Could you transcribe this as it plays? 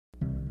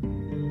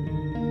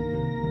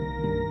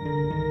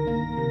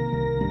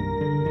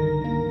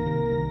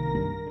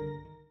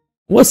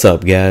What's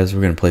up, guys? We're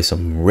gonna play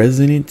some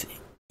Resident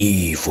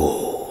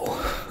Evil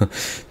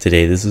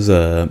today. This is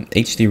a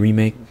HD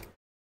remake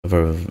of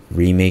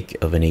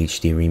an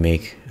HD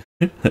remake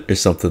or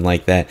something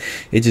like that.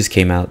 It just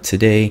came out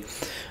today.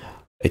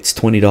 It's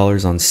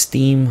 $20 on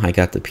Steam. I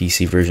got the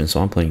PC version,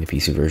 so I'm playing the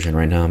PC version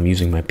right now. I'm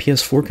using my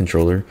PS4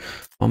 controller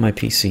on my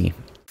PC.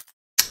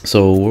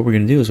 So what we're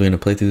gonna do is we're gonna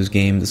play through this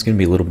game. This is gonna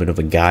be a little bit of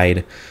a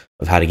guide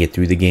of how to get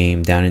through the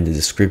game. Down in the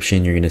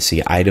description, you're gonna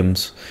see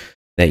items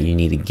that you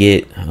need to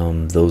get.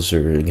 Those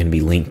are going to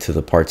be linked to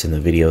the parts in the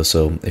video,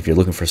 so if you're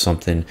looking for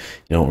something you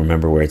don't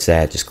remember where it's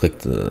at, just click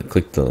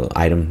the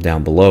item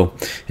down below.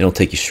 It'll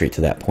take you straight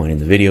to that point in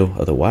the video.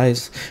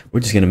 Otherwise,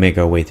 we're just going to make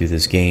our way through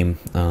this game.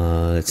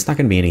 It's not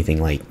going to be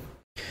anything like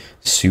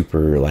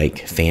super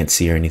like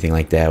fancy or anything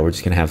like that. We're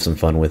just going to have some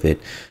fun with it,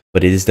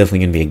 but it is definitely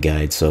going to be a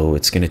guide, so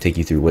it's going to take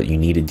you through what you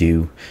need to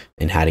do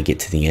and how to get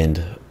to the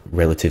end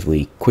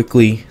relatively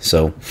quickly.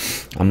 So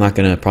I'm not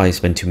gonna probably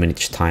spend too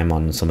much time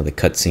on some of the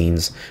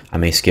cutscenes. I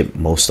may skip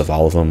most of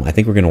all of them. I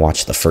think we're gonna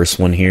watch the first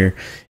one here,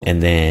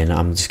 and then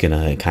I'm just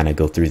gonna kind of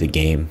go through the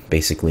game,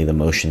 basically the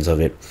motions of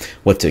it,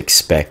 what to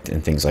expect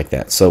and things like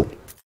that. So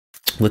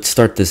let's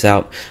start this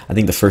out. I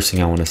think the first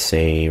thing I want to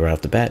say right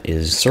off the bat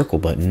is circle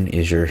button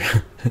is your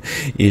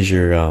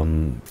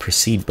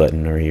proceed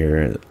button, or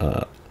your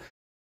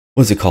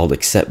what's it called,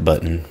 accept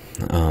button,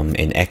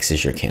 and X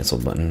is your cancel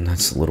button.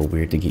 That's a little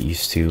weird to get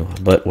used to,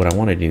 but what I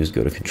want to do is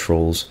go to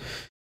controls.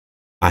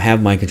 I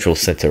have my controls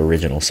set to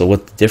original, so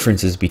what the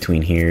difference is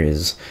between here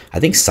is, I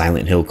think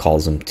Silent Hill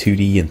calls them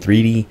 2D and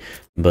 3D,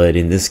 but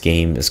in this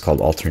game it's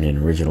called alternate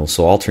and original.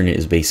 So alternate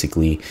is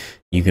basically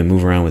you can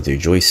move around with your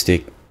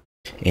joystick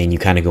and you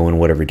kind of go in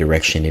whatever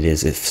direction it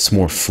is. It's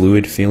more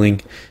fluid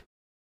feeling,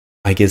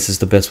 I guess is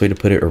the best way to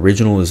put it.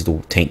 Original is the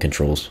tank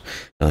controls.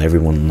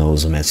 Everyone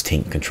knows them as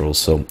tank controls.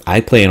 So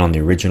I play it on the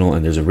original,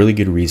 and there's a really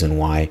good reason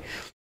why.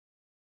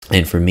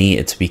 And for me,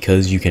 it's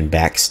because you can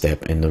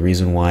backstep. And the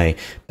reason why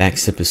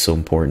backstep is so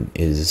important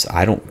is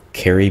I don't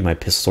carry my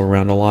pistol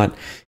around a lot.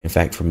 In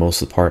fact, for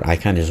most of the part, I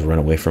kind of just run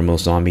away from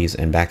most zombies,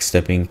 and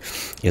backstepping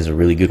is a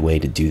really good way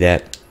to do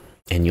that.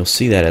 And you'll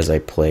see that as I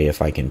play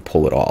if I can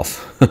pull it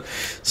off.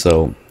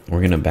 So we're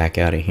going to back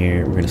out of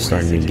here. We're going to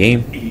start a new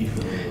game.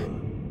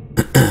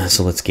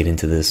 So let's get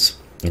into this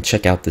and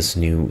check out this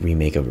new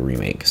remake of a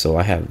remake. So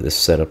I have this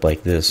set up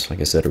like this,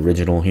 like I said,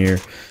 original here,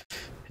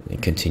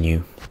 and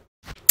continue.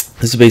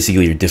 This is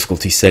basically your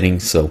difficulty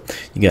settings. So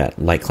you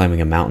got like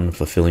climbing a mountain,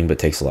 fulfilling but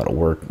takes a lot of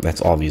work. That's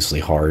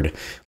obviously hard.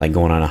 Like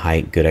going on a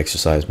hike, good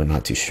exercise but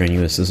not too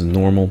strenuous. This is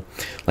normal.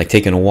 Like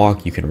taking a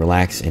walk, you can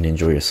relax and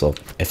enjoy yourself.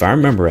 If I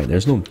remember right,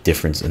 there's no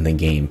difference in the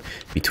game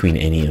between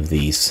any of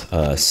these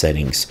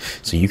settings.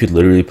 So you could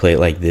literally play it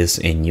like this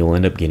and you'll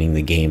end up getting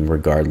the game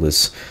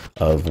regardless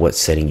of what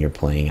setting you're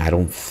playing. I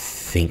don't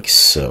think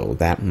so.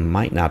 That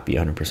might not be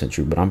 100%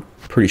 true, but I'm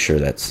pretty sure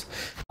that's...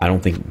 I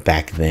don't think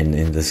back then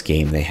in this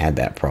game they had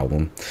that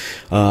problem.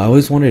 I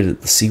always wanted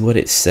to see what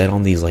it said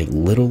on these like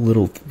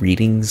little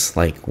readings,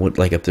 like what,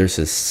 like if there's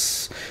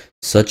this,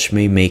 such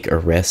may make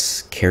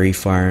arrests, carry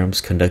firearms,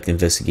 conduct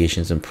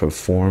investigations, and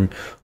perform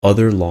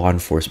other law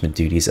enforcement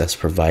duties as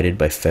provided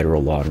by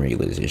federal law and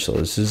regulations. So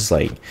this is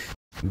like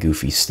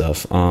goofy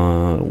stuff.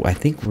 I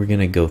think we're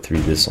gonna go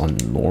through this on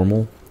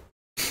normal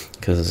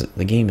because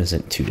the game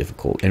isn't too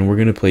difficult, and we're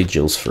gonna play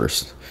Jill's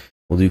first.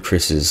 We'll do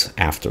Chris's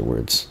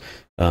afterwards.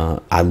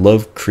 I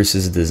love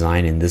Chris's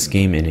design in this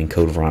game and in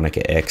Code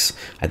Veronica X.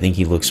 I think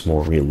he looks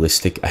more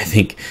realistic. I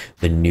think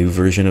the new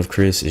version of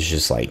Chris is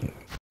just like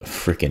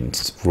freaking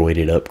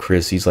roided up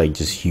Chris. He's like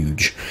just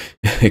huge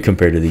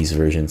compared to these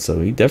versions. So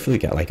he definitely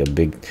got like a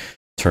big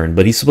turn,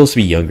 but he's supposed to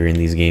be younger in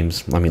these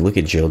games. I mean, look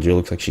at Jill. Jill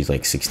looks like she's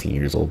like 16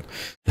 years old.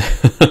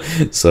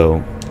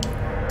 So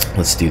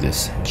let's do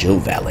this. Jill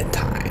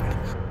Valentine.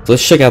 So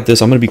let's check out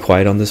this. I'm going to be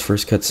quiet on this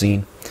first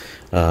cutscene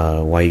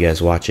while you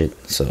guys watch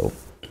it. So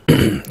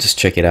just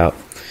check it out.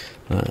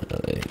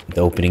 The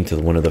opening to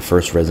one of the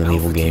first Resident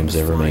Evil games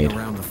ever made.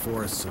 Around the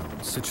forest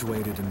zone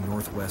situated in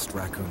northwest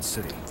Raccoon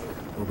City,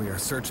 where we are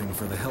searching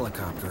for the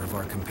helicopter of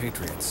our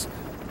compatriots,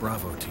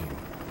 Bravo team,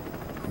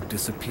 who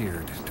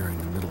disappeared during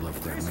the middle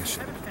of their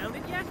mission. Found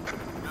it yet?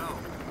 No,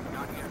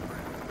 not yet,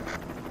 Brad.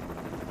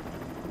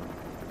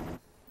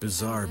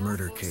 Bizarre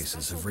murder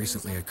cases have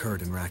recently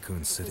occurred in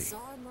Raccoon City.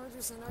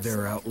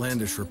 There are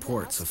outlandish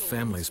reports of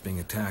families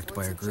being attacked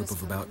by a group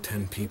of about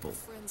 10 people.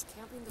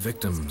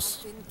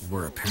 Victims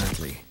were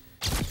apparently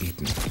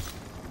eaten.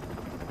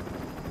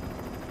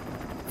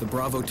 The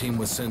Bravo team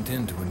was sent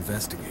in to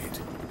investigate,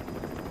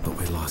 but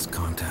we lost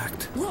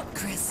contact. Look,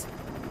 Chris.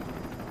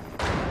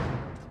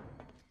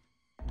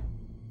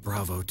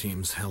 Bravo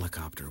team's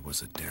helicopter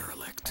was a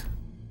derelict.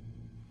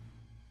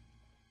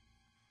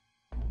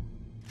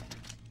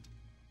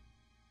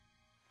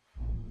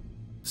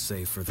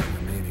 Save for the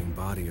remaining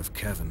body of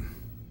Kevin.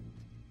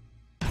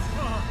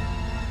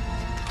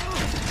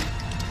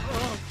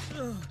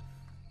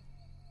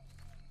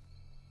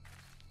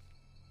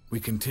 We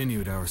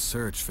continued our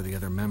search for the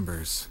other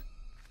members,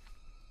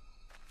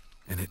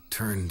 and it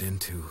turned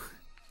into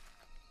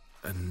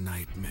a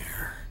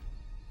nightmare.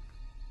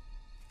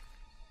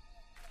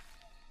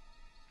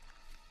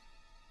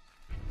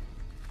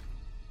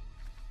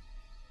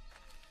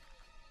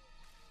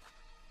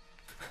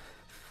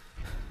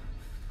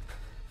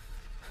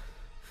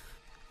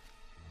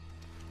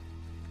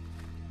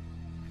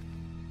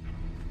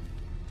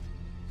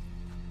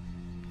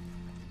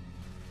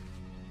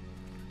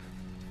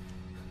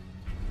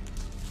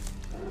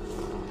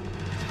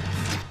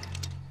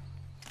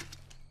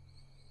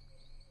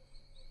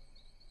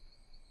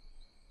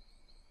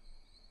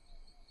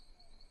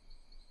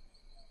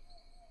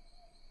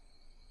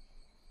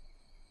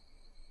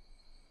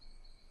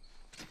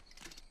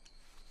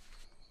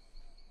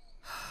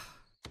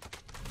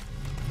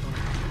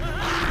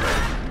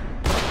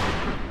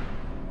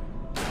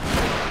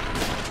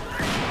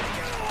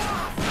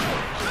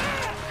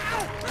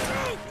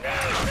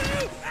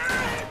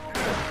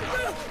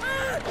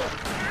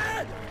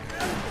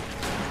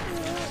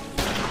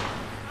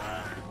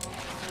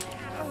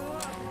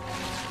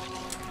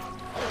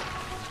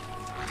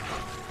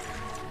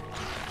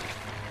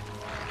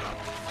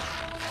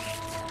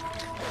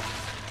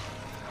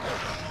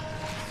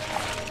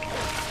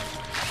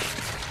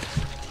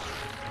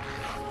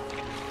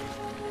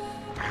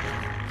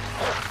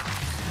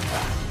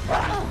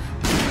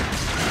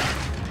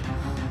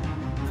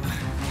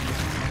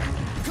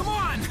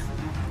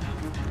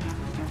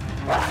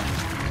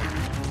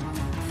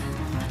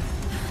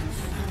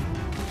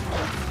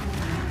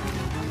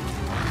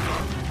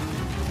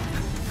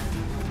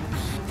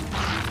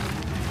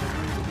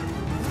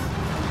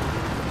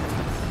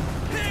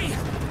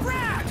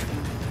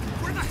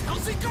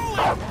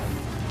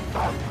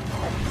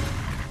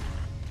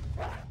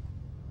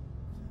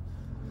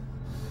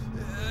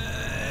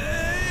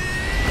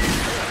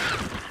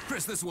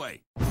 progress this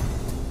way.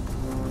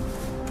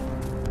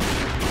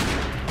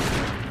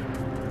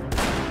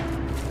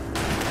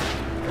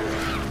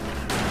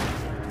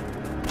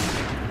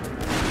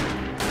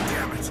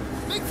 Damn it!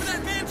 Make for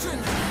that mansion!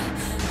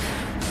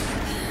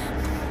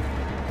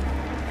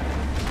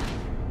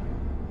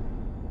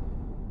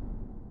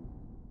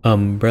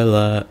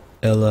 Umbrella,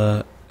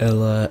 Ella,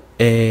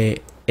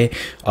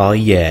 oh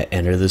yeah,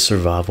 enter the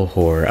survival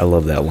horror. I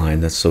love that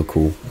line. That's so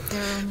cool.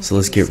 So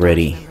let's get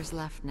ready.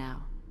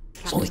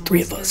 There's only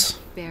 3 of us.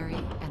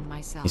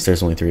 At least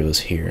there's only 3 of us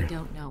here.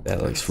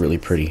 That looks really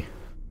pretty.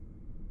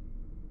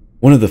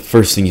 One of the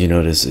first things you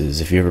notice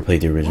is if you ever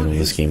played the original,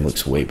 this game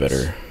looks way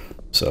better.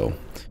 So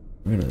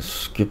we're gonna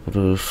skip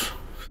this.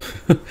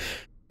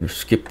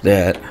 Skip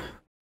that.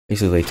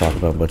 Basically, they talk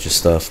about a bunch of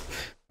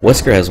stuff.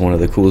 Wesker has one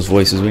of the coolest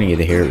voices. We didn't get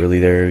to hear it really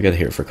there. We got to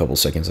hear it for a couple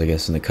seconds, I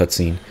guess, in the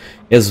cutscene.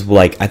 He has,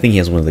 like, I think he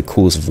has one of the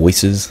coolest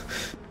voices,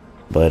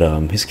 but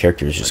his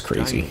character is just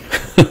crazy.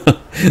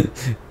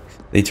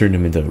 They turned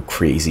him into a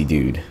crazy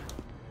dude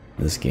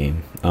in this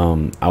game.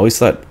 I always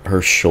thought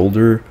her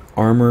shoulder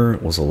armor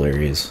was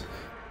hilarious.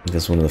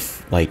 That's one of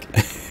the like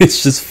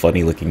it's just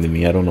funny looking to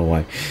me. I don't know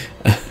why.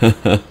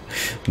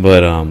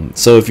 But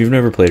so if you've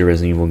never played a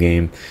Resident Evil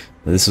game,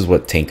 this is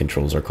what tank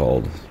controls are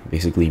called.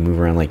 Basically, you move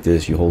around like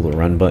this, you hold the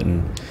run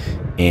button,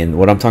 and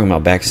what I'm talking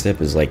about backstep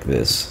is like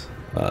this.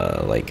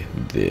 Like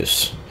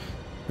this.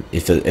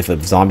 If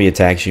a zombie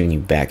attacks you and you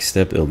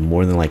backstep, it'll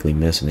more than likely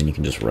miss, and then you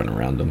can just run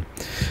around them.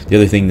 The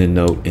other thing to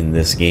note in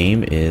this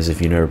game is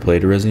if you never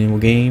played a Resident Evil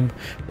game,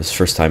 this is the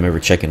first time ever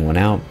checking one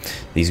out,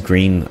 these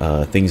green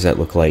things that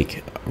look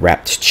like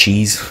wrapped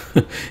cheese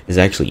is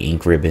actually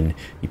ink ribbon.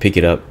 You pick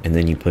it up and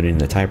then you put it in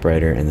the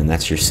typewriter, and then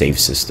that's your save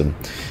system.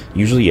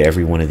 Usually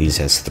every one of these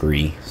has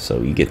 3,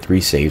 so you get 3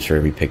 saves for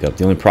every pickup.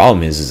 The only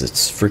problem is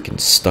it's freaking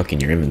stuck in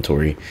your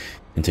inventory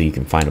until you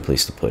can find a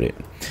place to put it.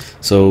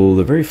 So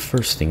the very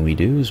first thing we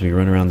do is we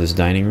run around this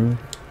dining room,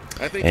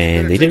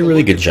 and they did a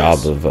really good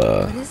job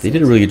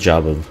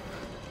of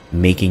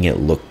making it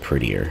look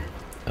prettier.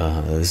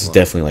 This is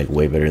definitely like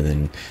way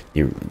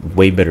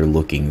better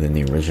looking than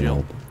the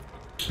original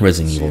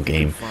Resident Evil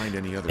game,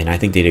 and I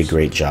think they did a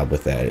great job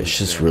with that. It's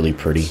just really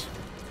pretty,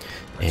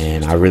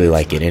 and I really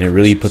like it, and it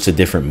really puts a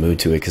different mood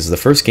to it, because the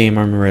first game,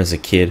 I remember as a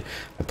kid,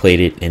 I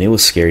played it, and it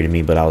was scary to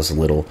me, but I was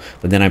little.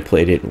 But then I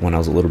played it when I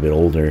was a little bit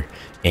older,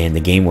 and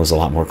the game was a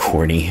lot more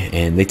corny,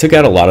 and they took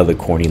out a lot of the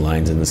corny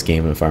lines in this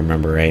game, if I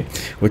remember right,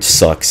 which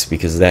sucks,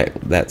 because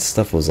that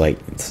stuff was like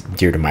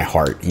dear to my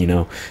heart, you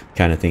know,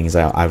 kind of things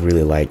I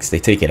really liked. They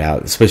take it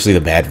out, especially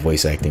the bad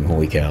voice acting.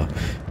 Holy cow,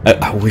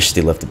 I wish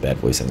they left the bad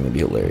voice acting. That'd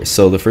be hilarious.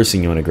 So the first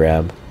thing you want to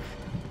grab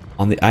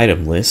on the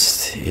item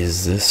list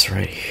is this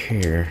right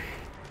here.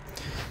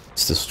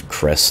 It's this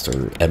crest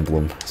or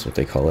emblem, that's what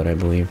they call it, I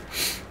believe.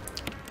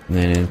 And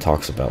then it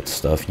talks about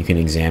stuff. You can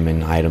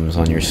examine items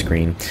on your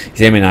screen.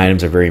 Examine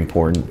items are very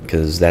important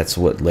because that's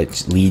what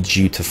leads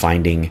you to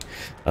finding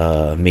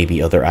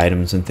maybe other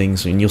items and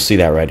things. And you'll see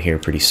that right here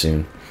pretty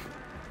soon.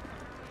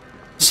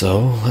 So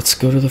let's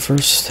go to the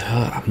first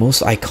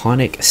most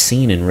iconic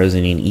scene in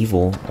Resident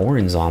Evil or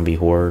in zombie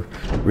horror.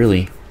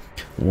 Really,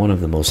 one of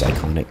the most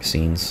iconic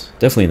scenes.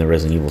 Definitely in the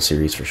Resident Evil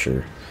series for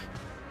sure.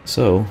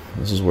 So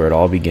this is where it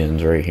all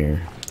begins right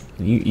here.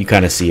 You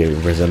kind of see a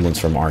resemblance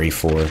from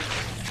RE4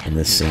 in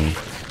this scene.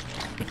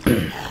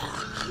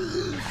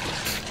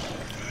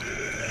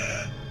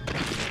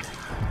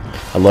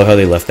 I love how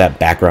they left that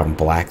background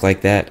black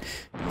like that,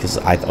 because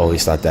I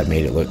always thought that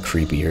made it look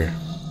creepier.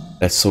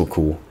 That's so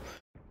cool.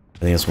 I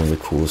think that's one of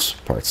the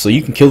coolest parts. So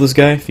you can kill this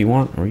guy if you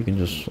want, or you can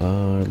just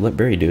let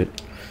Barry do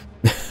it.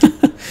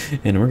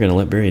 And we're gonna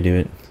let Barry do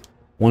it.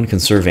 1,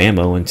 conserve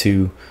ammo, and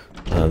 2,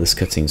 this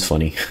cutscene's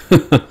funny.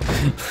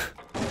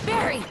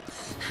 Barry!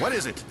 What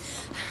is it?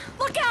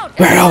 Look out!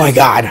 Barry, oh my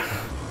god!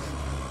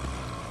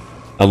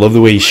 I love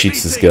the way he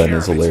shoots this gun.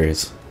 It's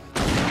hilarious.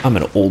 I'm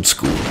an old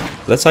school.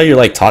 That's how you're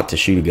like taught to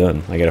shoot a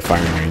gun, like at a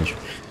firing range.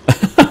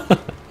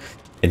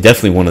 And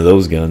definitely one of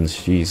those guns.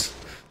 Jeez.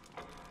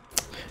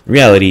 In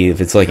reality,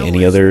 if it's like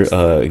any other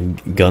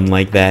gun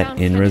like that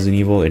in Resident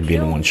Evil, it'd be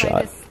in one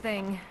shot.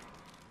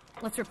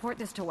 Let's report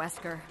this to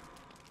Wesker.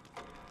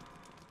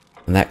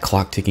 And that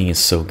clock ticking is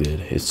so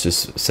good. It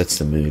just sets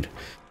the mood.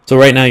 So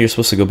right now you're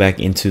supposed to go back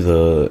into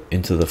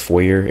the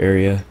foyer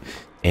area,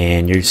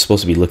 and you're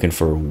supposed to be looking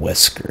for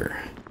Wesker.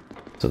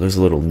 So there's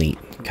a little neat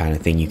kind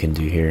of thing you can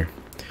do here.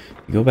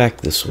 You go back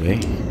this way.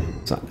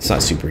 It's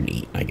not super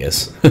neat, I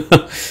guess.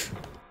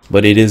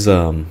 But it is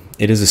a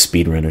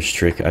speedrunner's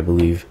trick, I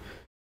believe.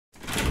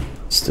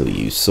 Still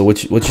used. So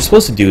what you're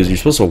supposed to do is you're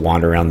supposed to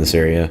wander around this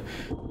area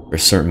for a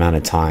certain amount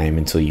of time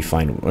until you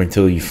find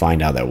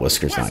out that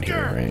Wesker's not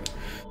here, right?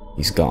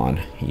 He's gone.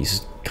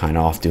 He's kind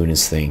of off doing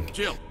his thing.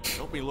 Jill,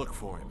 help me look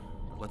for him.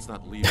 Let's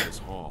not leave this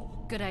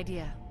hall. Good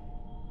idea.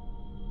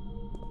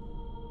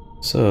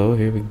 So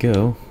here we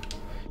go.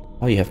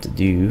 All you have to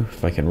do,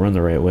 if I can run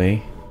the right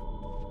way,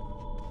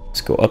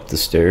 is go up the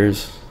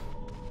stairs,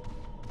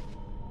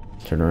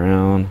 turn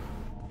around,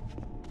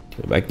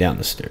 go back down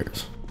the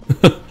stairs.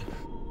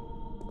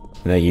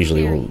 And that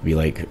usually will be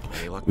like,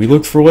 we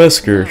look for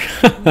Wesker.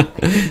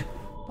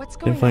 What's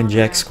Didn't going find on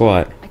Jack there?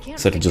 squat. I can't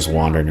Instead of just figure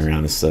it wandering out. around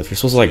and stuff. You're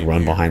supposed to like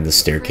run behind the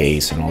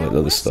staircase and all that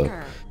other stuff.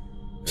 Wesker.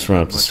 Just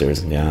run up the stairs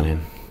and down,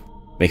 and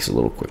makes it a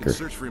little We can quicker.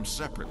 search for him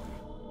separately.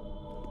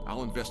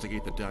 I'll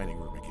investigate the dining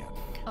room again.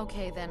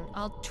 Okay, then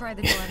I'll try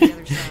the door on the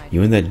other side.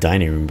 You in that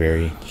dining room,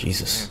 Barry?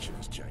 Jesus. Mansion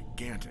is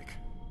gigantic.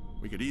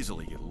 We could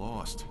easily get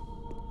lost.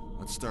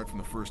 Let's start from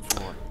the first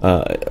floor.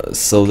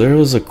 So there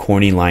was a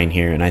corny line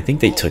here, and I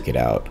think they took it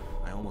out.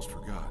 I almost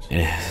forgot.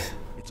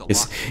 It's a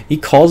It's, lock. he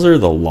calls her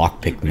the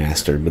lockpick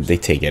master, but they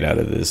take it out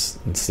of this.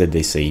 Instead,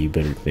 they say you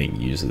better make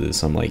use of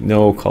this. I'm like,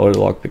 no, call her the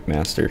lockpick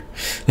master.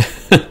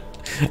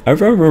 If I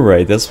remember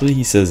right, that's what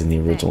he says in the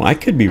original. I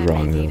could be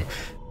wrong though.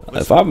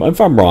 If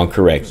I'm wrong,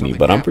 correct me.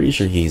 But I'm pretty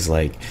sure he's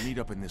like, Meet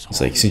up in this it's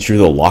hall. like, since you're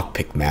the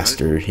lockpick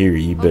master, here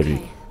you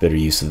Okay. better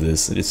use of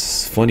this.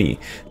 It's funny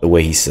the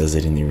way he says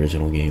it in the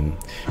original game.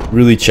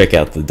 Really check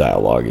out the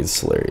dialogue; it's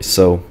hilarious.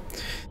 So,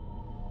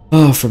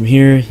 from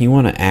here, you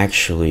want to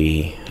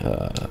actually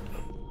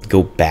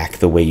go back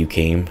the way you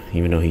came.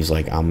 Even though he's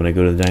like, I'm gonna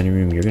go to the dining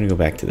room, you're gonna go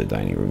back to the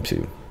dining room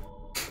too.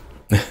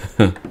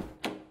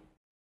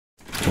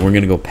 And we're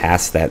gonna go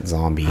past that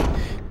zombie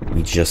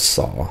we just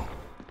saw.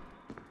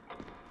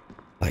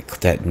 Like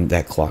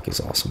that clock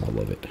is awesome. I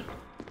love it.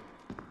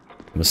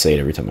 I'm gonna say it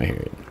every time I hear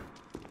it.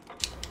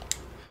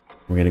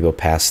 We're gonna go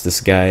past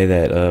this guy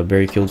that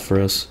Barry killed for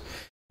us.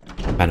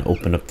 Kind of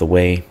open up the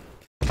way.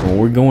 And what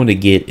we're going to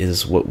get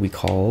is what we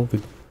call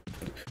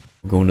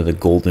we're going to the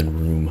golden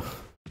room.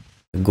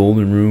 The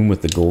golden room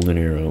with the golden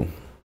arrow.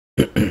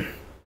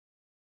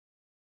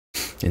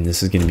 And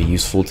this is going to be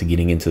useful to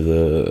getting into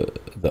the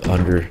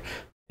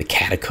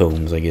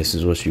catacombs, I guess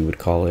is what you would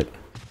call it,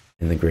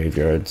 in the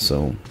graveyard.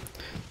 So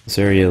this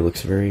area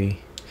looks very.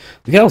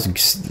 Look how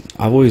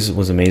I always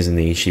was amazed in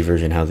the HD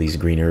version how these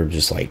green herbs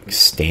just like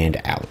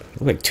stand out.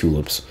 They look like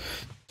tulips.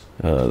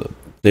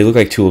 They look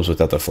like tulips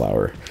without the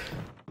flower.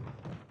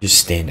 Just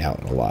stand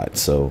out a lot.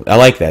 So I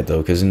like that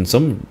though, because in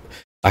some,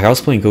 like I was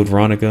playing Code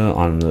Veronica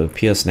on the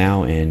PS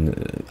Now,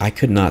 and I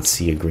could not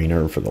see a green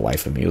herb for the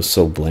life of me. It was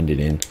so blended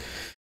in. It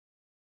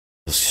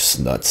was just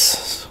nuts.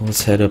 So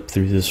let's head up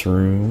through this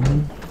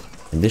room,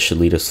 and this should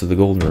lead us to the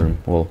golden room.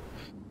 Well,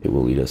 it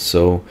will lead us.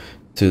 So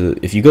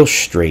if you go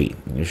straight,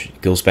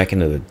 it goes back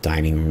into the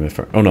dining room.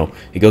 Oh no,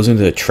 it goes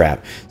into the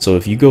trap. So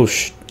if you go,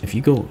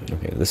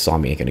 okay, this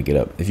zombie ain't gonna get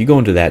up. If you go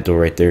into that door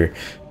right there,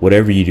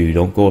 whatever you do,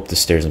 don't go up the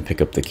stairs and pick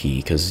up the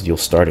key, because you'll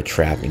start a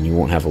trap and you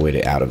won't have a way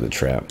to out of the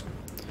trap.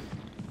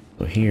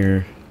 So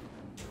here,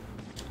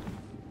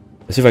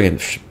 let's see if I can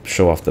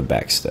show off the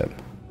back step.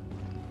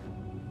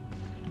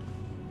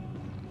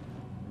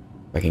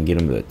 If I can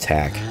get him to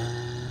attack.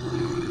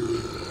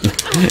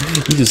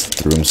 He just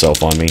threw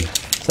himself on me.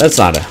 That's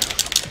not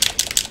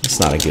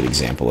a good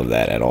example of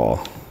that at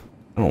all.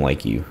 I don't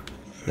like you.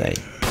 Man,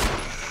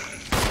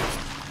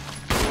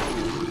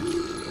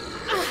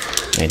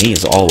 he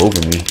is all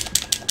over me. You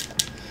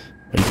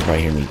can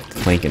probably hear me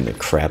clanking the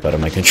crap out of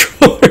my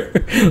controller.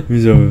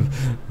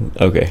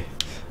 Okay.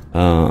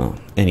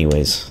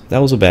 Anyways, that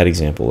was a bad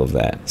example of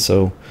that.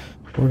 So,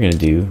 what we're gonna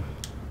do...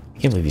 I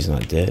can't believe he's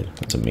not dead.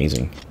 That's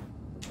amazing.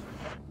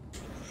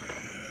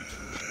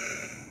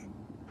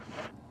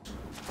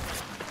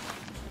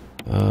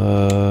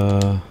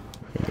 There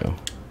we go.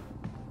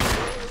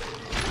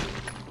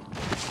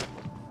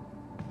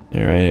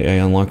 Alright, I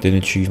unlocked an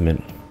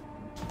achievement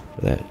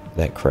for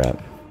that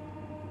crap.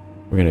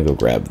 We're gonna go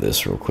grab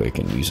this real quick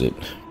and use it,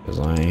 because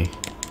I'm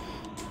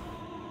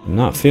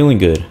not feeling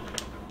good.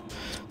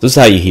 This is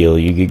how you heal.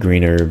 You get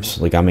green herbs.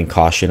 Like I'm in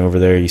caution over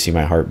there. You see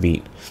my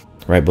heartbeat.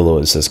 Right below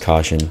it says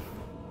caution.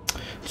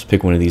 Just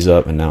pick one of these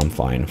up and now I'm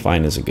fine.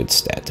 Fine is a good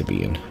stat to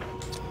be in.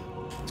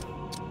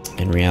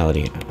 In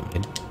reality,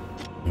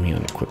 let me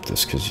unequip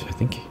this, because I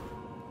think,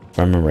 if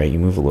I remember right, you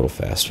move a little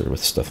faster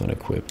with stuff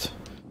unequipped.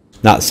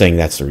 Not saying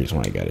that's the reason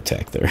why I got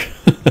attacked there.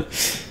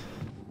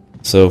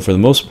 So for the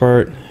most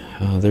part,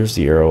 there's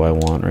the arrow I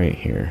want right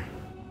here.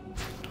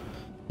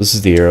 This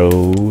is the arrow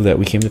that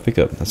we came to pick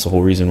up. That's the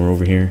whole reason we're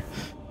over here.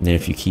 And then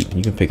if you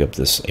can pick up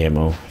this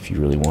ammo if you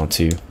really want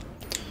to.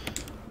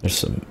 There's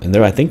some, and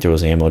there I think there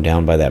was ammo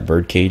down by that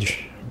bird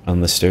cage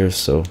on the stairs.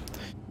 So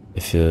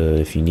if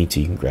you need to,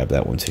 you can grab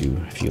that one too.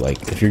 If you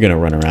like, if you're gonna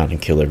run around and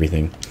kill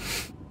everything,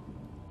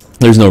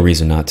 there's no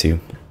reason not to.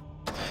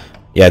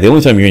 Yeah, the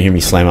only time you're gonna hear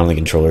me slam on the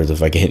controller is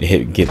if I get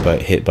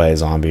hit by a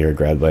zombie or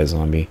grabbed by a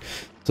zombie.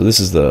 So this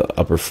is the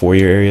upper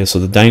foyer area. So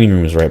the dining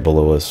room is right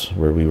below us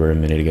where we were a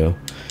minute ago.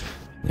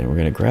 And then we're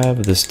gonna grab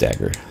this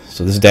dagger.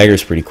 So this dagger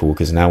is pretty cool,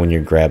 because now when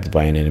you're grabbed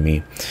by an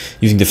enemy,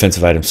 using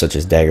defensive items such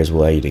as daggers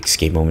will allow you to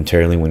escape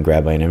momentarily when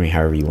grabbed by an enemy.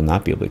 However, you will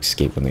not be able to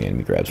escape when the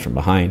enemy grabs from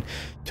behind.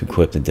 To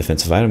equip the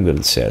defensive item, go to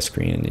the status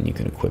screen and then you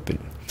can equip it.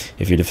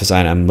 If your defensive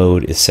item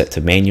mode is set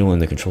to manual in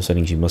the control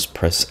settings, you must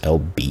press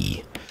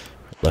LB,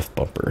 left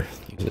bumper.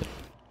 Use it.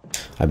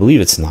 I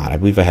believe it's not. I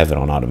believe I have it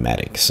on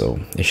automatic, so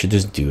it should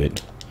just do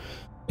it.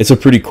 It's a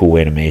pretty cool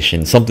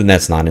animation. Something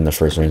that's not in the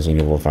first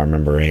Resident Evil, if I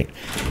remember right.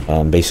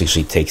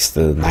 Basically takes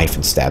the knife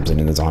and stabs it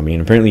in the zombie.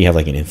 And apparently you have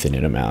like an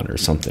infinite amount or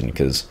something,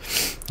 because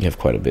you have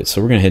quite a bit. So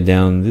we're going to head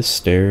down this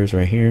stairs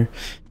right here.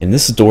 And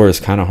this door is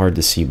kind of hard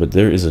to see, but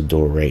there is a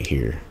door right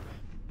here.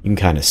 You can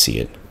kind of see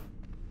it.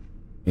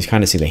 You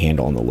kind of see the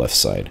handle on the left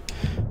side.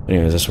 But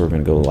anyways, that's where we're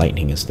going to go.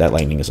 That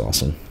lightning is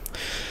awesome.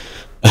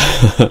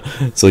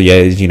 So yeah,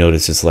 as you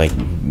notice, it's like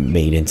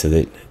made into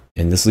it.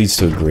 And this leads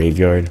to a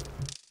graveyard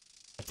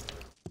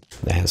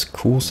that has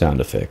cool sound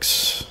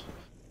effects.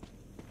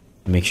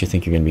 It makes you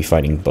think you're going to be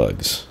fighting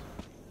bugs,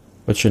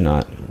 but you're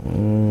not.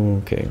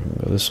 Okay,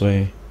 go this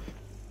way.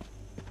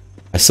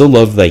 I still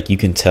love, like, you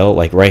can tell,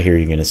 like right here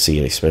you're going to see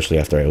it, especially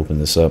after I open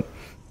this up.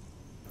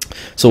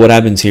 So what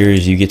happens here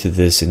is you get to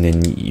this and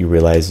then you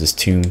realize this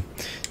tomb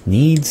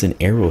needs an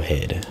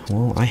arrowhead.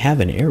 Well, I have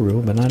an arrow,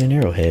 but not an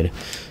arrowhead.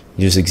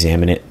 You just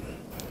examine it,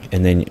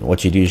 and then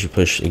what you do is you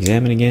push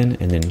examine again,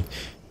 and then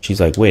she's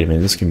like, wait a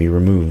minute, this can be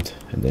removed.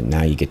 And then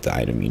now you get the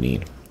item you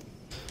need.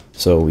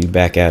 So we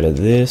back out of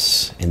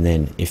this, and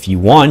then if you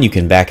want, you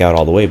can back out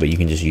all the way, but you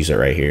can just use it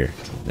right here.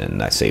 Then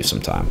that saves some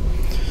time.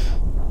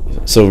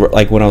 So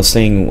like what I was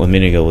saying a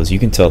minute ago was, you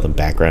can tell the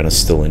background is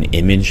still an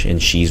image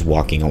and she's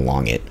walking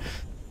along it.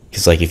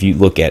 Because like if you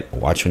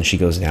watch when she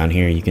goes down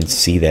here, you can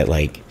see that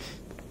like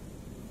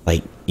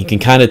you can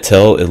kind of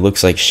tell it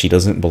looks like she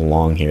doesn't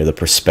belong here. The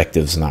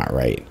perspective's not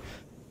right.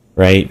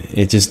 Right?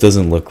 It just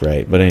doesn't look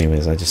right. But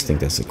anyways, I just think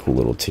that's a cool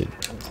little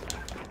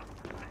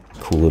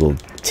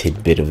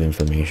tidbit of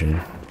information.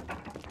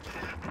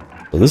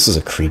 Well, this is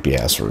a creepy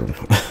ass room.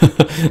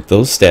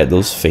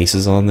 those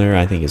faces on there,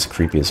 I think is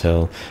creepy as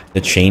hell.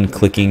 The chain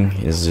clicking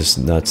is just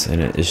nuts,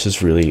 and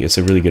it's a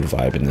really good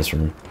vibe in this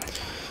room.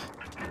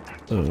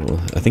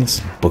 Oh, I think it's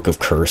Book of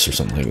Curse or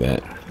something like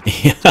that.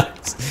 Yeah,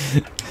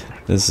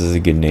 this is a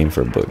good name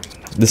for a book.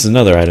 This is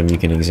another item you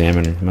can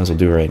examine. Might as well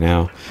do it right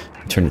now.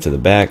 Turn it to the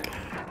back.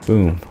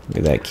 Boom. Look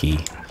at that key.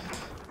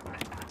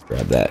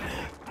 Grab that.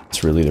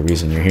 It's really the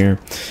reason you're here.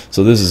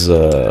 So this is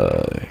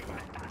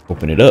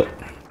open it up.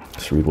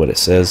 Let's read what it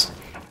says.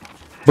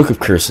 Book of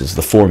Curses,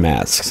 the 4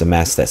 masks. A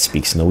mask that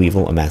speaks no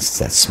evil, a mask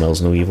that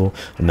smells no evil,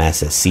 a mask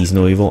that sees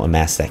no evil, a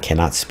mask that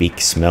cannot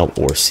speak, smell,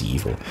 or see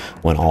evil.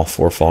 When all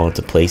 4 fall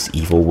into place,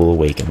 evil will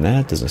awaken.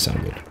 That doesn't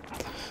sound good.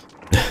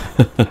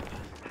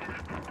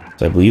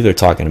 So I believe they're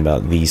talking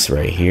about these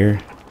right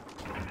here.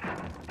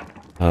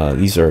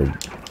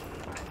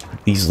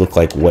 These look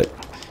like what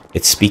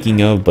it's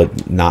speaking of,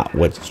 but not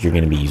what you're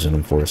going to be using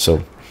them for.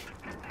 So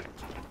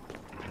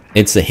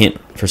it's a hint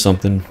for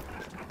something.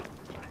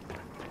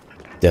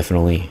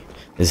 Definitely.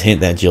 This hint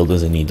that Jill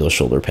doesn't need those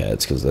shoulder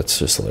pads, because that's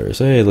just hilarious.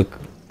 Hey, look.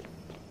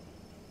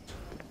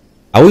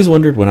 I always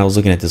wondered when I was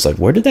looking at this, like,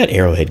 where did that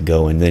arrowhead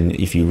go? And then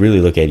if you really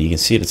look at it, you can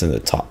see it's in the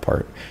top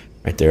part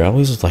right there. I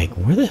always was like,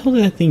 where the hell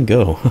did that thing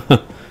go?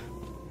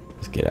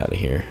 Let's get out of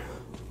here.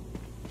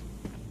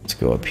 Let's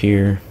go up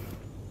here.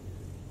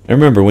 And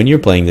remember, when you're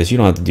playing this, you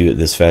don't have to do it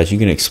this fast. You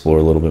can explore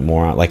a little bit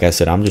more. Like I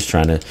said, I'm just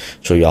trying to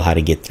show y'all how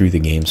to get through the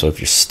game. So if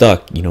you're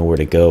stuck, you know where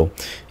to go.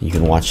 You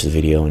can watch the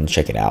video and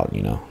check it out.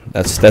 You know,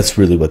 that's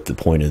really what the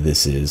point of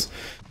this is.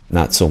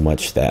 Not so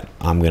much that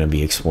I'm going to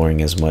be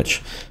exploring as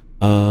much.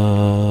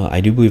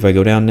 I do believe I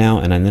go down now,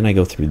 and then I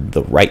go through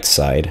the right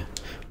side.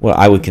 Well,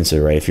 I would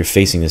consider right. If you're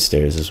facing the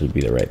stairs, this would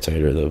be the right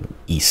side or the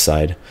east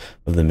side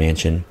of the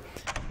mansion.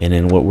 And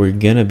then what we're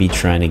going to be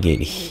trying to get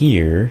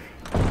here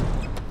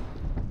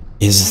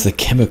is the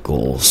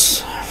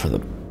chemicals for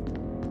the,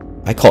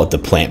 I call it the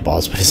plant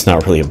boss, but it's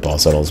not really a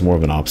boss at all. It's more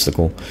of an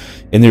obstacle.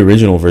 In the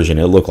original version,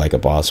 it looked like a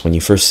boss. When you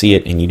first see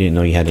it and you didn't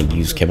know you had to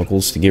use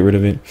chemicals to get rid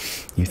of it,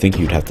 you think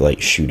you'd have to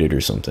like shoot it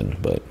or something,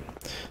 but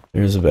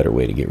there's a better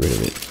way to get rid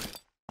of it.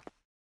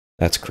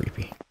 That's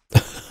creepy.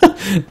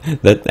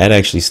 that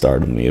actually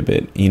startled me a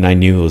bit. And I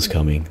knew it was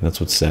coming. That's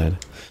what's sad.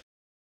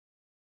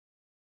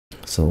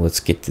 So let's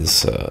get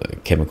this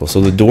chemical.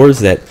 So the doors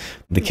that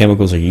the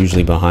chemicals are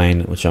usually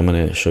behind, which I'm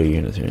going to show you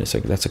in a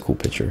second. That's a cool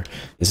picture.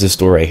 Is this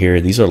door right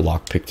here. These are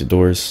lockpicked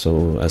doors.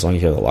 So as long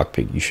as you have the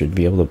lockpick, you should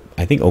be able to,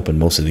 I think, open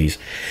most of these.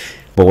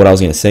 But what I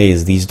was going to say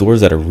is these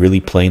doors that are really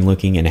plain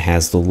looking and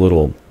has the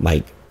little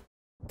like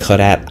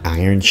cut at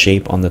iron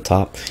shape on the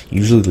top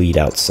usually lead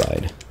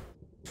outside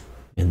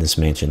in this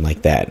mansion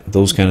like that.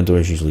 Those kind of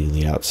doors usually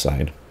lead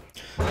outside.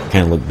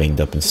 Kind of look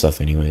banged up and stuff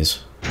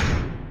anyways.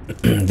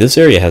 This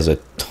area has a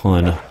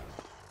ton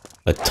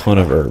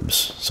of herbs,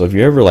 so if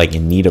you're ever like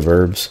in need of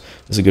herbs,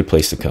 it's a good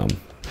place to come.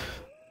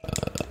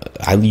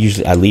 I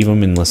leave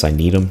them unless I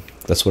need them.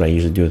 That's what I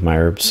usually do with my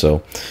herbs,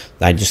 so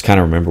I just kind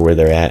of remember where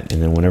they're at,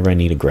 and then whenever I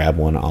need to grab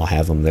one, I'll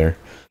have them there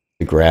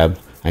to grab.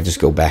 I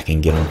just go back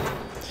and get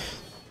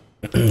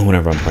them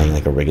whenever I'm playing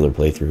like a regular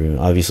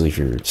playthrough. Obviously, if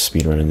you're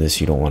speedrunning this,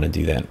 you don't want to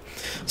do that.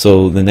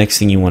 So the next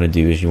thing you want to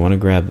do is you want to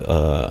grab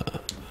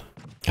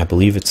I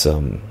believe it's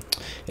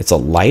a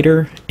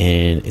lighter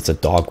and it's a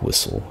dog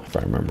whistle, if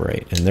I remember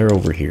right, and they're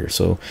over here.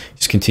 So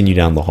just continue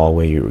down the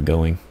hallway you were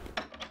going,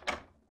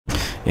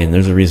 And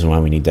there's a reason why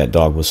we need that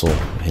dog whistle,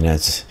 and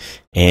that's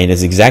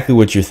exactly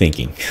what you're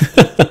thinking.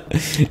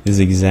 Is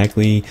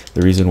exactly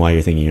the reason why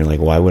you're thinking. You're like,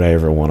 why would I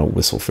ever want to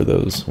whistle for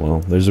those? Well,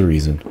 there's a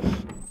reason.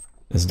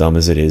 As dumb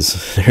as it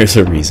is, there's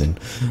a reason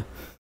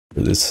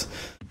for this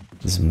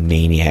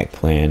maniac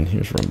plan.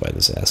 Here's run by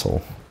this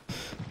asshole.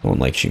 No one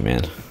likes you,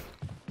 man.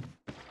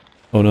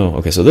 Oh no.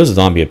 Okay, so there's a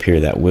zombie up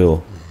here that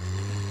will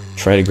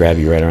try to grab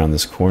you right around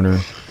this corner.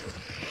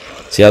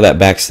 See how that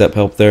back step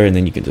helped there, and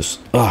then you can just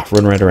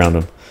run right around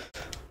him.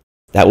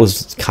 That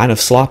was kind of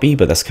sloppy,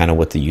 but that's kind of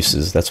what the use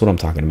is. That's what I'm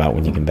talking about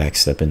when you can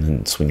backstep and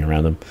then swing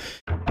around them.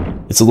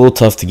 It's a little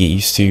tough to get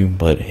used to,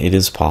 but it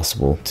is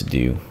possible to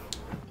do.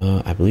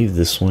 I believe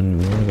this one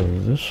more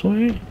goes this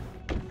way.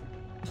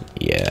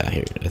 Yeah,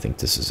 here. I think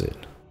this is it.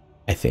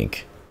 I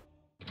think.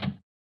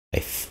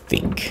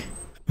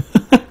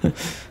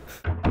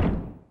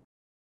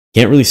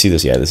 Can't really see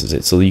this. Yeah, this is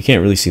it. So you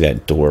can't really see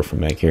that door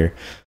from back here.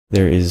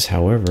 There is,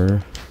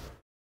 however,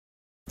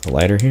 a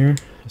ladder here.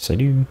 Yes, I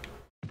do.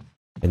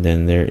 And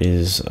then there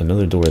is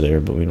another door there,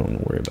 but we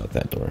don't worry about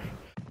that door.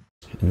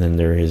 And then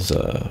there is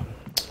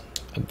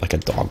like a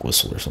dog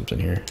whistle or something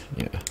here.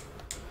 Yeah.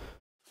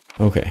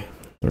 Okay,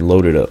 we're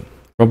loaded up.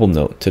 Rumble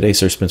note. Today,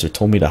 Sir Spencer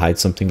told me to hide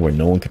something where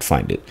no one could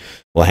find it.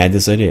 Well, I had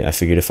this idea. I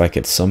figured if I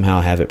could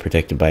somehow have it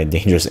protected by a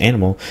dangerous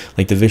animal,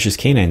 like the vicious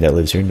canine that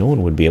lives here, no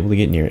one would be able to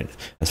get near it.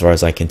 As far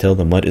as I can tell,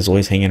 the mutt is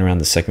always hanging around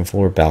the second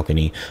floor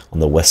balcony on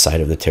the west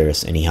side of the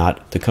terrace, and he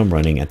ought to come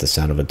running at the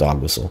sound of a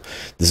dog whistle.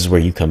 This is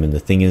where you come in. The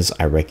thing is,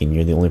 I reckon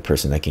you're the only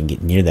person that can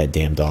get near that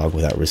damn dog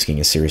without risking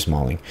a serious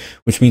mauling,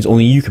 which means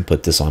only you can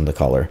put this on the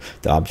collar,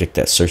 the object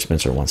that Sir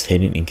Spencer wants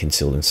hidden and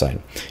concealed inside.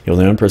 You're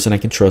the only person I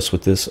can trust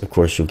with this. Of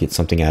course, you'll get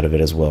something out of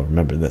it as well.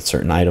 Remember that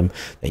certain item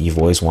that you've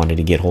always wanted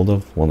to get hold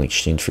of? Well, in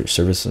exchange for your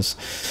services,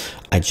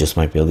 I just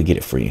might be able to get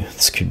it for you.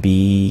 This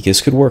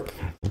could work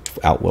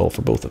out well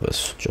for both of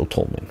us, Joe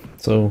Tolman.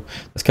 So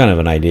that's kind of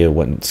an idea of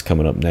what's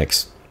coming up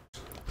next.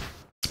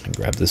 And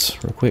grab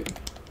this real quick.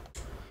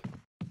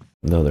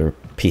 Another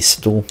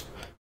pistol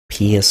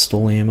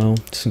ammo,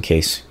 just in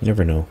case. You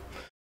never know.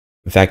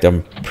 In fact,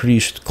 I'm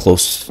pretty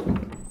close.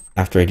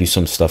 After I do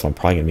some stuff, I'm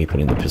probably gonna be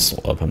putting the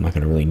pistol up. I'm not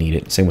gonna really need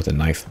it. Same with the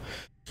knife,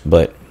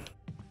 but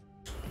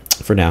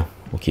for now,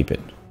 we'll keep it.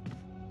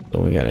 So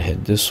we gotta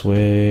head this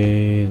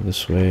way,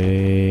 this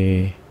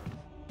way.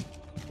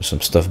 There's some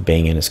stuff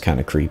banging, it's kind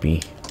of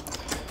creepy.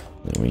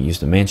 Then we use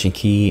the mansion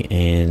key,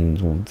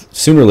 and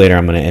sooner or later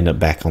I'm gonna end up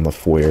back on the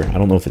foyer. I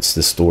don't know if it's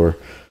this door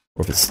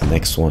or if it's the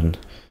next one,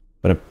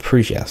 but I'm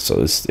pretty sure, yeah, so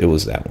it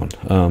was that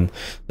one.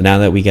 Now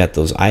that we got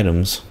those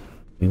items,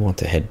 we want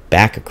to head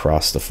back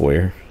across the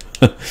foyer.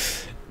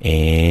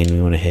 And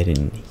we want to head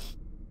in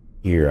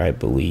here, I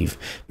believe,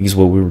 because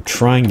what we were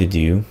trying to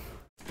do,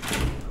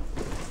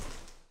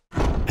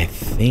 I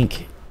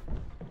think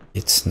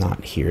it's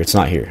not here. It's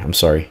not here. I'm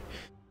sorry.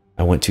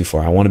 I went too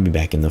far. I want to be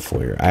back in the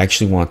foyer. I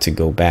actually want to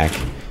go back.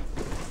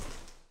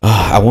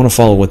 I want to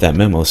follow what that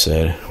memo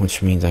said,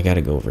 which means I got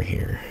to go over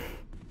here.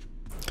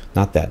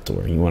 Not that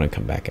door. You want to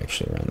come back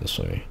actually around this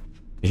way.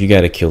 If you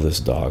got to kill this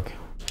dog.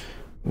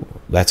 Ooh,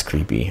 that's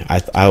creepy.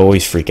 I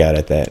always freak out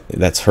at that.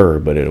 That's her,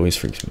 but it always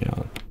freaks me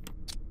out.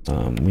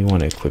 We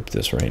want to equip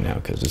this right now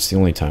because it's the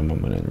only time I'm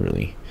going to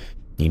really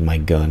need my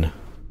gun.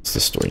 It's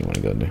the store you want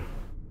to go to.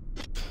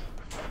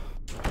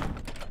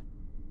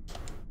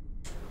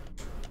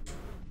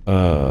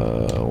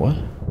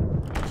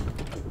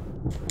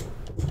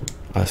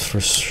 What?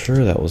 For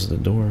sure that was the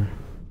door.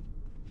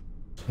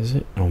 Is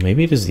it? Oh,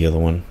 maybe it is the other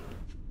one.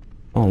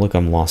 Oh, look,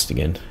 I'm lost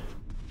again.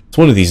 It's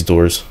one of these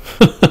doors.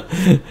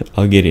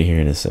 I'll get it here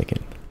in a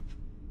second.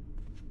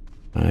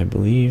 I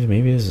believe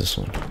maybe it is this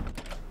one.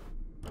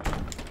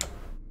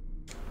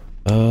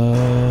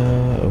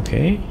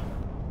 Okay.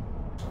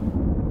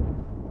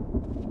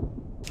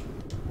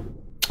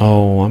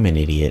 Oh, I'm an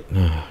idiot.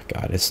 Oh,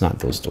 God, it's not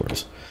those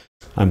doors.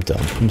 I'm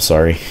dumb. I'm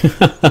sorry.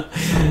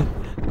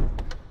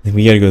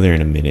 We gotta go there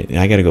in a minute.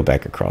 I gotta go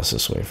back across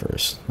this way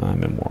first.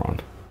 I'm a moron.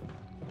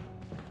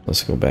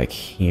 Let's go back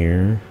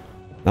here.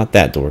 Not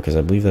that door, because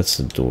I believe that's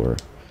the door.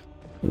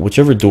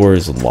 Whichever door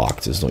is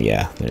locked is the...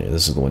 Yeah,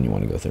 this is the one you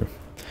want to go through.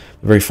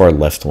 The very far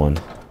left one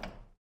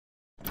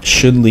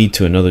should lead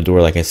to another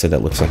door, like I said,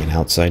 that looks like an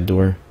outside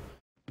door.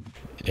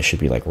 It should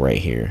be like right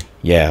here.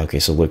 Yeah, okay,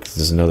 so look,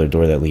 there's another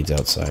door that leads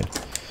outside.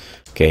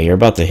 Okay, you're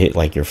about to hit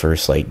like your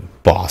first like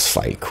boss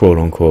fight, quote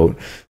unquote,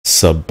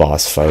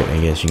 sub-boss fight, I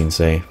guess you can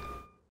say,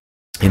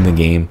 in the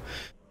game.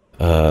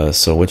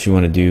 So what you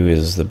want to do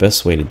is, the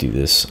best way to do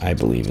this, I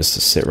believe, is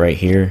to sit right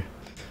here.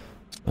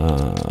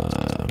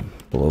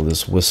 Below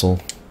this whistle,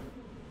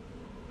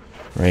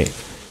 right?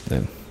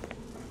 Then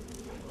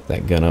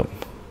that gun up,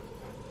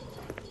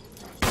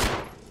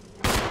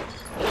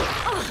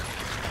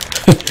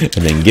 and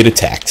then get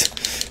attacked.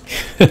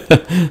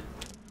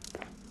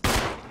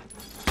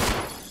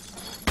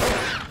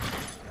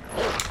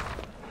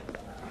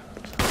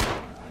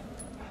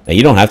 Now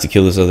you don't have to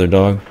kill this other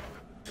dog,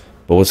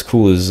 but what's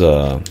cool is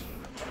you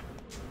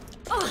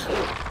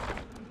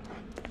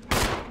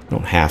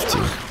don't have to.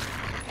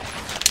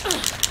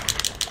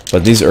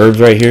 But these herbs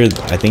right here,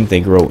 I think they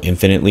grow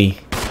infinitely.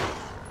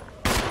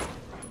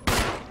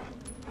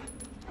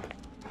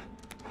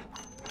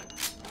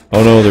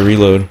 Oh no, the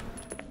reload.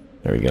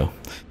 There we go.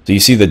 So you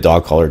see the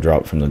dog collar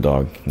drop from the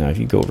dog. Now if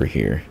you go over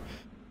here,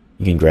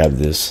 you can grab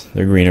this.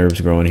 There are green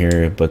herbs growing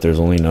here, but there's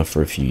only enough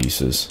for a few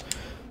uses.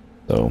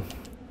 So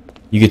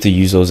you get to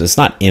use those. It's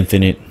not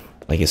infinite.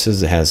 Like it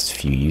says it has a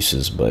few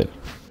uses, but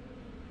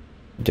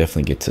you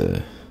definitely get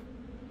to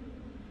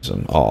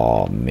some.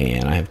 Oh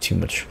man, I have too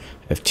much.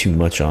 I have too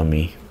much on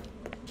me.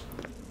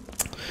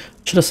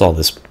 Should have saw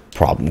this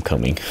problem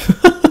coming.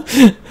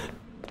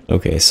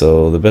 Okay,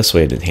 so the best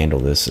way to handle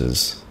this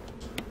is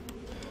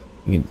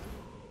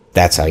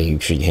that's how you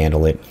should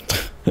handle it.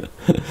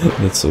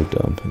 That's so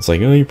dumb. It's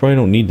like, oh, you probably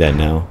don't need that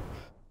now.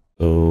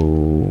 So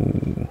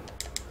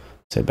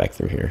let's head back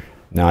through here.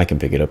 Now I can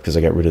pick it up because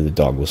I got rid of the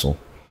dog whistle.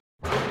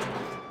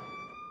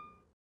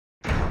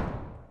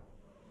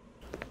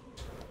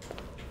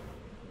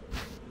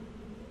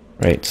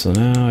 Right, so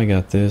now I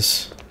got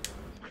this.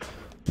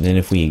 And then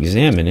if we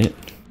examine it,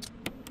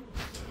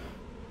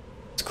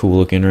 it's cool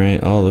looking, right?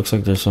 Oh, looks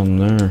like there's something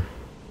there.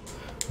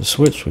 The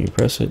switch, will you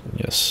press it?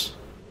 Yes.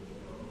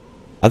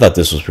 I thought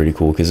this was pretty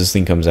cool because this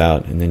thing comes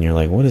out and then you're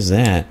like, what is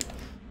that?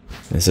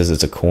 And it says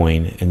it's a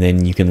coin. And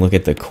then you can look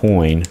at the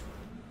coin.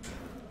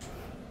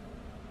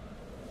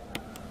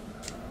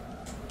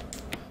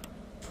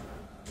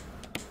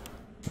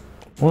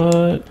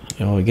 What?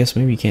 Oh, I guess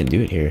maybe you can't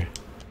do it here.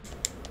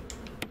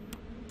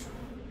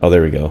 Oh,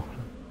 there we go.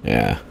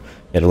 Yeah.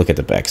 You had to look at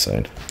the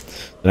backside.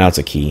 Now it's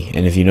a key.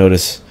 And if you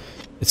notice,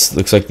 it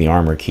looks like the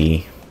armor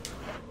key.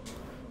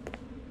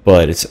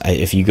 But it's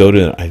if you go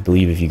to, I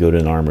believe if you go to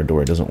an armor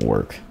door, it doesn't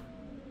work.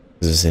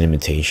 This is an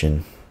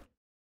imitation.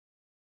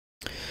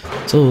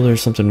 So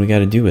there's something we got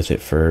to do with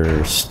it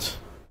first.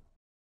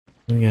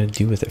 What do we got to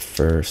do with it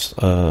first?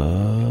 Do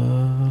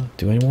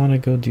I want to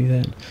go do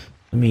that?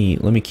 Let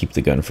me keep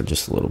the gun for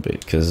just a little bit,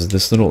 because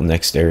this little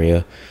next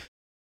area,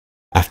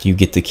 after you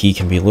get the key,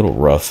 can be a little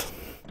rough.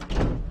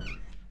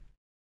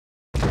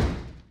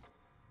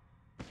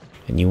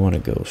 And you want to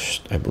go,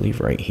 I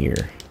believe, right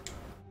here.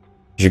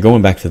 You're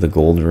going back to the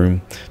gold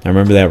room. Now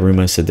remember that room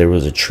I said there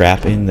was a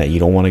trap in that you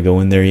don't want to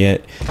go in there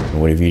yet? And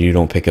whatever you do,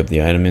 don't pick up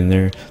the item in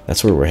there.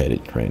 That's where we're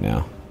headed right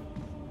now.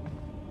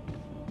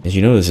 As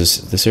you notice,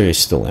 this area is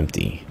still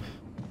empty.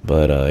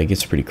 But it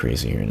gets pretty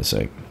crazy here in a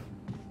sec.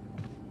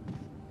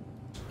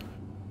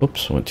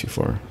 Oops, went too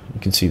far.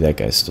 You can see that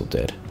guy's still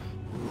dead.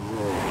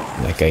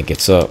 And that guy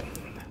gets up.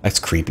 That's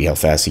creepy how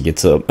fast he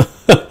gets up.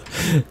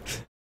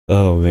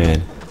 Oh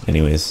man.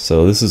 Anyways,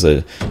 so this is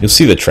you'll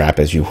see the trap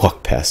as you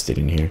walk past it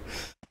in here.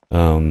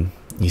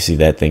 You see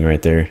that thing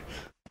right there?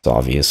 It's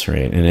obvious,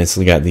 right? And it's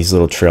got these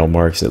little trail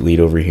marks that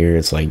lead over here.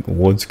 It's like,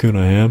 what's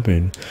gonna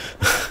happen?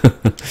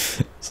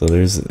 So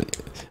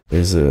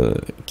there's a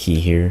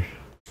key here.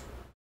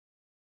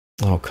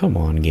 Oh, come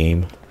on,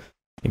 game.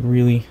 Like,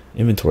 really?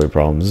 Inventory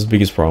problems. This is the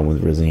biggest problem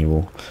with Resident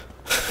Evil.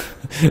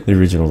 The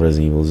original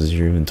Resident Evil is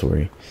your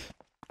inventory.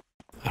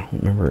 I don't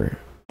remember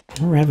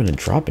having to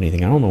drop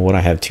anything. I don't know what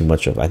I have too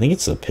much of. I think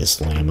it's the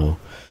pistol ammo.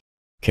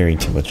 Carrying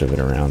too much of it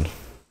around.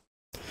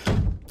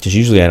 Because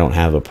usually I don't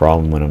have a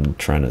problem when I'm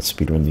trying to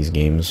speedrun these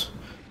games.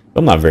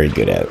 I'm not very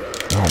good at it.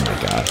 Oh my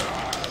god.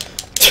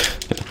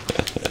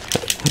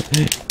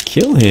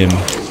 Kill him.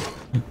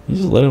 You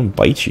just let him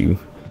bite you.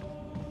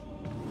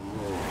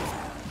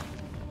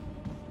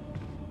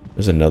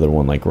 There's another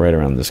one like right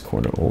around this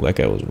corner. Oh, that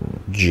guy was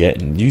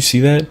jetting. Do you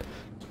see that?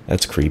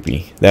 That's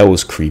creepy. That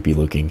was creepy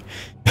looking.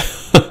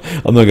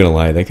 I'm not gonna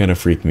lie, that kind of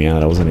freaked me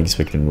out. I wasn't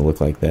expecting him to look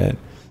like that.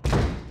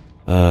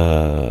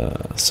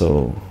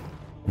 So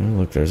oh,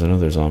 look, there's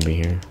another zombie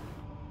here.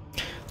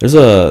 There's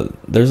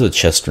a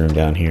chest room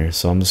down here,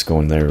 so I'm just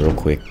going there real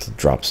quick to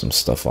drop some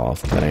stuff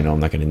off that I know I'm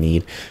not gonna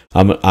need.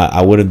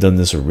 I would have done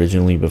this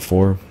originally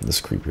before.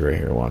 This creepy right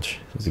here. Watch.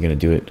 Is he gonna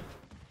do it?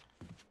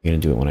 He's gonna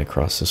do it when I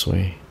cross this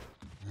way.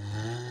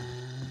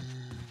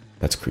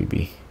 That's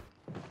creepy.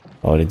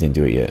 Oh, it didn't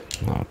do it yet.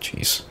 Oh,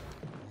 jeez.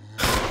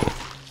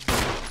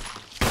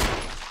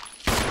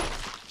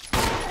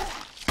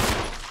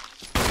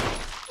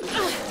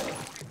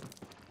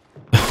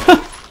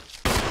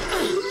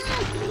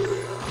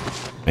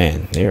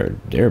 Man,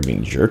 they're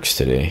being jerks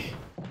today.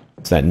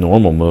 It's that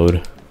normal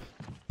mode.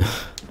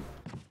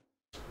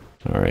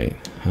 All right,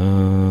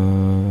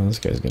 this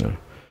guy's gonna.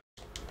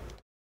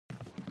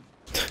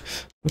 I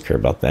don't care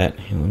about that.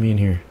 Here, let me in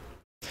here.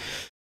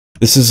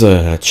 This is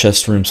a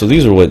chest room. So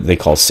these are what they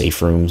call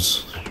safe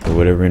rooms or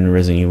whatever in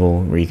Resident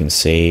Evil, where you can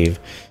save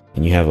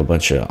and you have a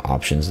bunch of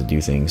options to do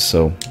things.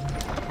 So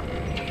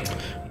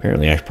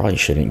apparently I probably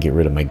shouldn't get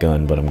rid of my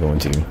gun, but I'm going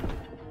to.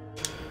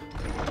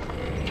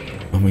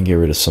 I'm gonna get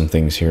rid of some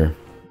things here.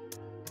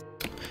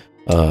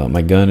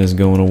 My gun is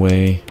going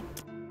away.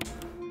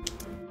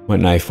 My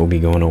knife will be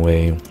going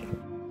away.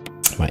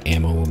 My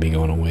ammo will be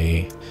going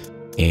away.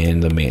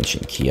 And the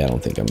mansion key I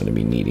don't think I'm going to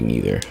be needing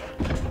either.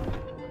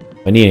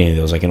 If I need any of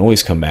those, I can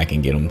always come back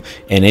and get them.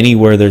 And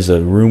anywhere there's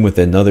a room with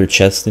another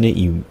chest in it,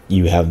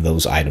 you have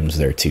those items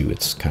there too.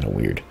 It's kind of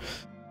weird.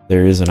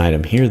 There is an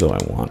item here though I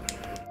want.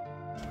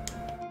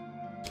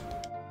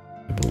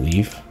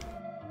 believe.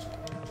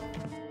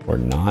 Or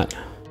not.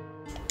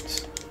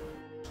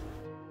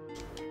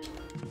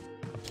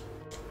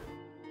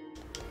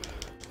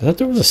 I thought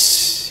there was a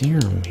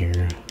serum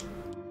here.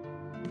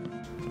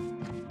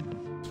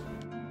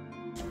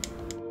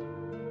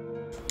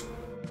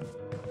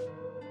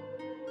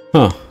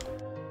 Huh.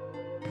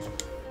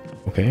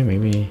 Okay,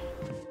 maybe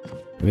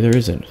there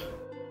isn't.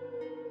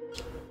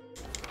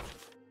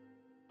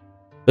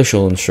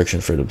 Official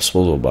instruction for the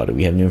disposal body.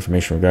 We have new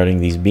information regarding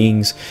these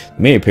beings.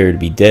 They may appear to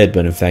be dead,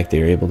 but in fact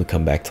they are able to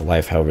come back to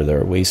life. However,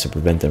 there are ways to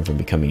prevent them from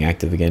becoming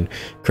active again.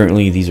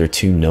 Currently, these are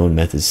two known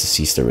methods to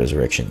cease their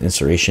resurrection.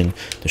 Incineration,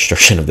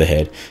 destruction of the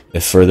head.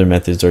 If further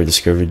methods are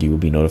discovered, you will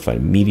be notified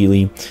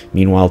immediately.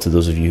 Meanwhile, to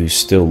those of you who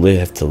still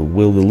have the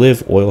will to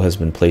live, oil has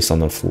been placed on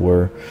the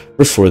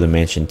first floor of the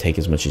mansion. Take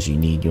as much as you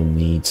need. You'll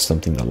need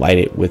something to light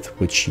it with,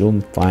 which you'll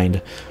find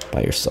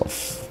by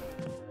yourself.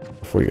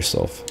 For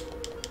yourself.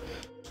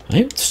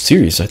 I'm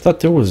serious. I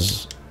thought there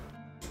was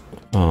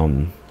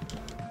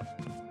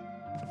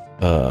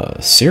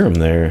serum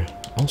there.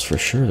 I was for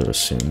sure there was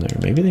serum there.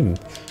 Maybe they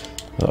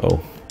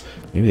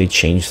maybe they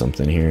changed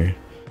something here.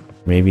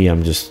 Maybe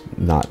I'm just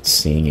not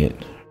seeing it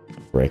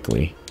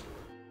correctly.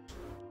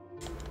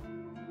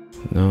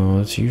 No,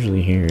 it's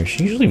usually here. It's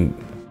usually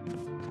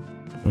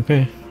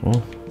okay.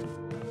 Well,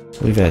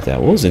 leave it at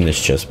that. What was in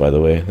this chest, by the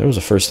way? There was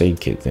a first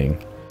aid kit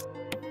thing.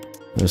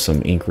 There's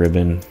some ink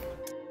ribbon,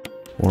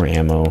 more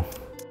ammo.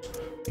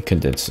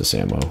 Condensed this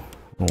ammo. I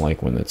don't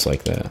like when it's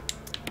like that.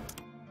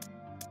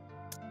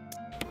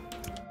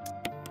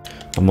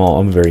 I'm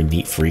a very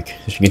neat freak,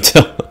 as you can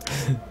tell.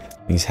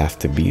 These have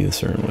to be a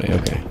certain way.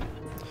 Okay.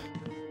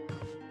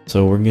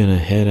 So we're gonna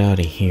head out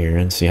of here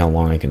and see how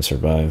long I can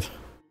survive.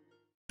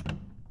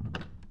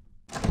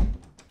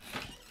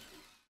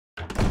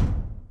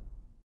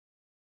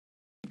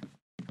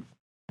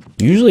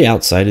 Usually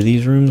outside of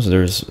these rooms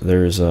there's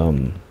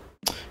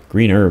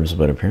green herbs,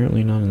 but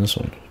apparently not in this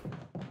one.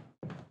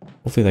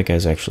 Hopefully that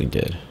guy's actually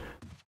dead.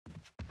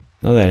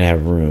 Now that I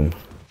have room,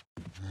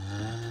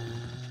 I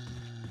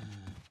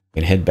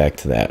can head back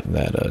to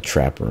that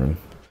trap room.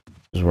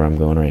 This is where I'm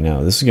going right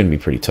now. This is going to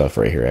be pretty tough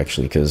right here,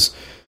 actually, because...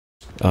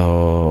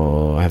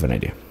 Oh, I have an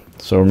idea.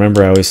 So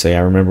remember, I always say,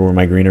 I remember where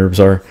my green herbs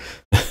are.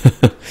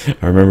 I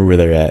remember where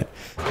they're at.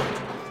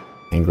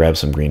 And grab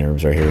some green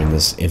herbs right here in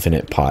this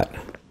infinite pot.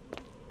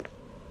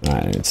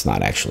 It's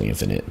not actually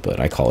infinite,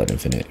 but I call it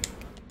infinite.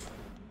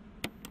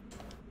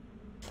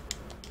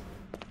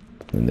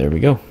 And there we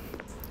go.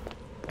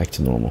 Back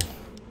to normal.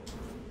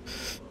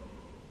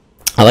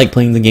 I like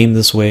playing the game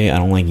this way. I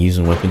don't like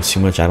using weapons too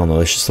much. I don't know.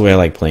 It's just the way I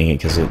like playing it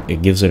because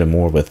it gives it a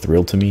more of a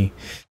thrill to me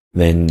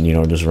than, you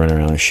know, just running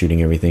around and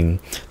shooting everything.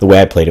 The way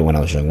I played it when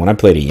I was young. When I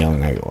played it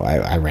young,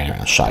 I ran around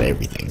and shot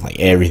everything. Like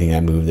everything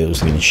that moved that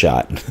was getting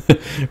shot.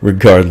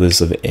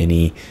 Regardless of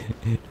any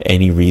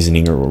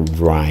reasoning or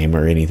rhyme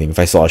or anything. If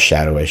I saw a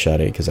shadow, I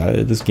shot it because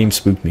this game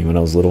spooked me when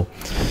I was little.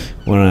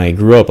 When I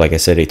grew up, like I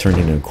said, it turned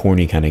into a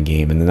corny kind of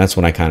game. And then that's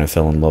when I kind of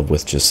fell in love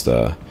with just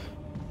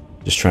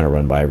trying to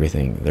run by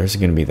everything. There's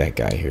going to be that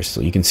guy here. So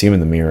you can see him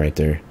in the mirror right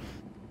there.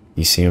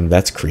 You see him?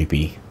 That's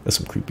creepy. That's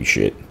some creepy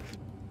shit.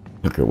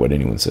 I don't care what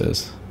anyone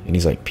says. And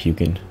he's like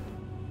puking.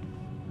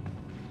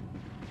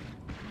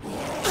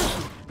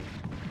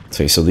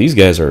 So these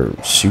guys are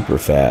super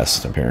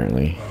fast,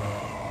 apparently.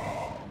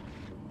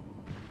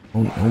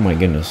 Oh my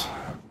goodness.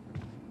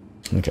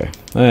 Okay.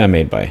 I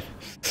made by.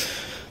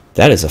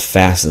 That is a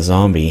fast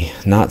zombie.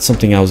 Not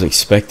something I was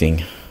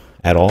expecting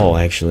at all,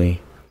 actually.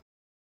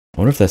 I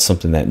wonder if that's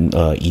something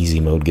that easy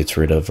mode gets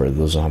rid of, or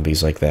those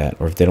zombies like that.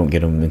 Or if they don't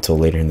get them until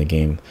later in the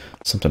game.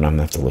 Something I'm going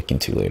to have to look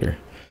into later.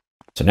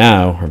 So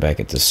now we're back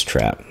at this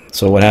trap.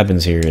 So what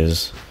happens here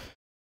is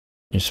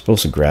you're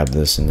supposed to grab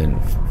this and then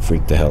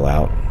freak the hell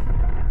out.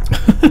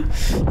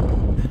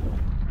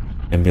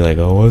 And be like,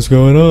 oh, what's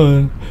going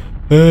on?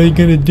 What are you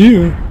gonna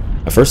do?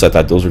 At first I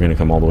thought those were gonna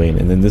come all the way in,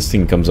 and then this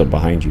thing comes up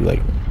behind you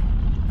like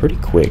pretty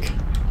quick.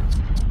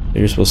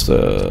 You're supposed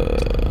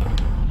to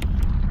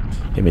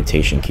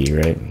imitation key,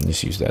 right?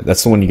 Just use that.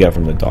 That's the one you got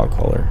from the dog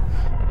collar.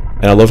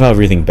 And I love how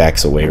everything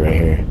backs away right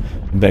here.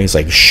 It's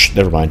like, shh,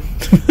 never mind.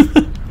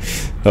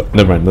 Oh,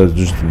 never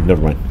mind.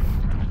 Never mind.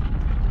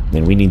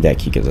 Then we need that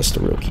key because that's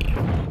the real key.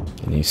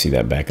 And you see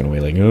that backing away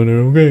like, oh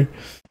no, okay.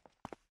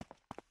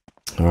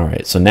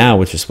 Alright, so now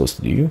what you're supposed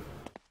to do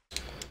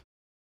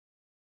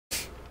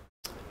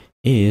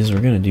is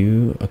we're going to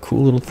do a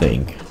cool little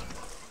thing.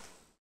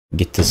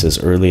 Get this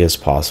as early as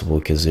possible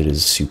because it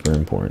is super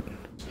important.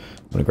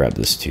 I'm going to grab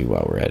this too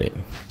while we're at it.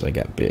 So I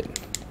got bit.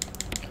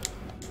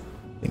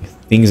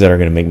 Things that are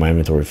going to make my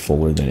inventory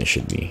fuller than it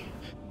should be.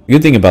 The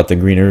good thing about the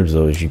green herbs,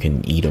 though, is you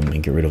can eat them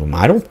and get rid of them.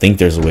 I don't think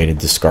there's a way to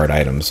discard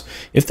items.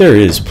 If there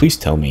is, please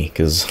tell me,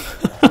 because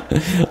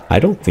I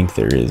don't think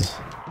there is.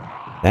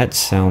 That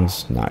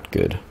sounds not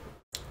good.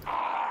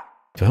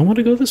 Do I want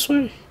to go this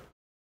way?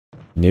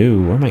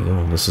 No, where am I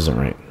going? This isn't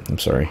right. I'm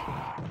sorry.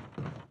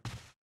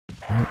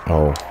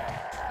 Oh.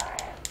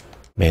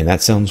 Man,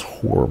 that sounds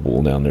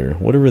horrible down there.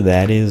 Whatever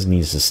that is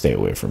needs to stay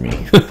away from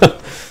me.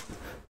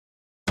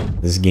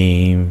 This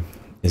game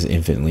is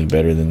infinitely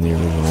better than the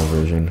original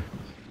version.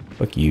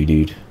 Fuck you,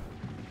 dude.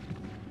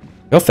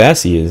 Look how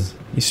fast he is.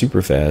 He's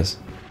super fast.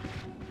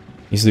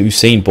 He's the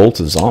Usain Bolt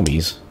of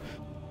zombies.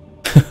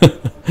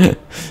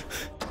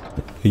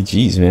 Hey,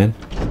 jeez, man.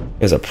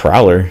 He's a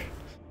prowler.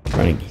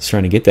 He's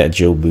trying to get that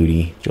Jill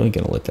booty. Jill ain't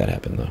gonna let that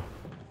happen, though.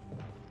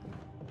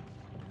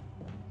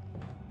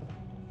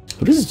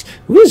 Who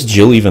does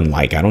Jill even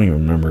like? I don't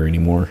even remember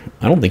anymore.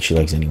 I don't think she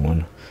likes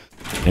anyone.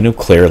 I know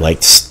Claire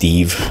liked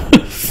Steve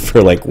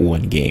for like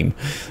one game.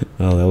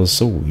 Oh, that was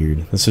so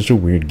weird. That's such a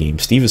weird game.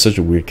 Steve is such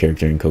a weird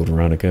character in Code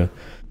Veronica.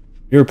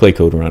 If you ever play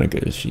Code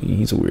Veronica,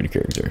 he's a weird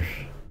character.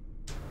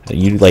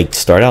 You like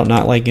start out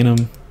not liking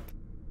him,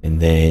 and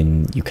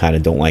then you kind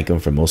of don't like him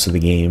for most of the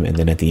game, and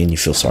then at the end you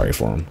feel sorry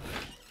for him.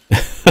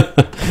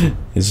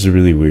 This is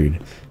really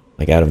weird,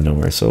 like out of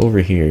nowhere. So over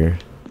here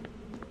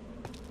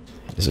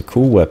is a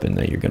cool weapon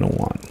that you're gonna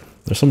want.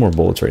 There's some more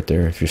bullets right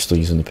there if you're still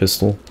using the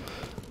pistol.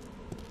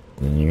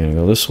 And then you're gonna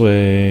go this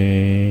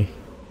way. I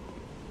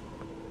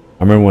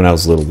remember when I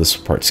was little, this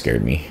part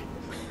scared me.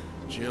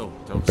 Jill,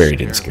 don't Barry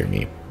didn't scare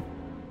me.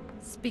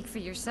 Speak for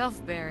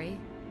yourself, Barry.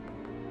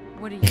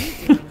 What are you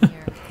doing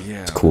here?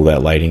 Yeah. It's cool,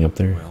 that lighting up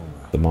there. Well,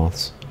 The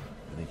moths.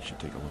 I think you should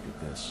take a look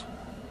at this.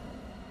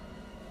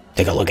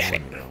 Take a look at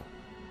it.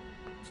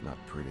 It's not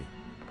pretty.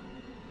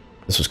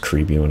 This was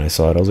creepy when I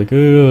saw it. I was like,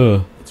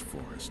 ugh. It's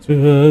forest.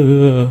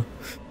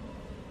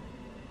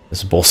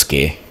 It's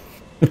bosque.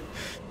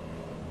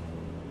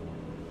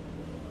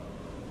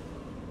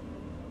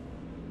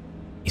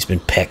 He's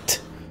been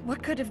pecked.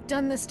 What could have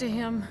done this to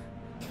him?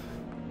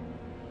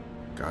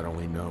 God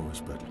only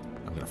knows, but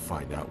I'm gonna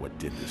find out what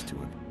did this to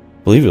him.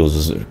 I believe it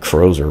was just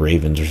crows or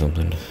ravens or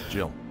something.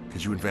 Jill,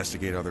 could you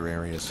investigate other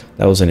areas?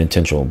 That was an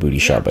intentional booty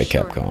shot by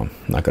sure. Capcom.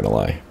 Not gonna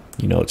lie.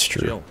 You know it's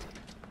true. Jill,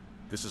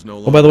 this is no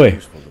Oh, by the longer way.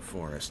 useful to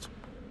forest.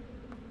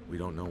 We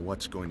don't know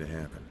what's going to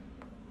happen.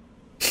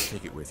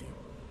 Take it with you.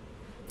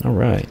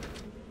 Alright.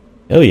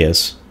 Oh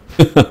yes.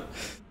 So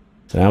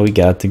now we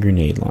got the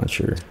grenade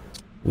launcher.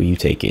 Will you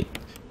take it?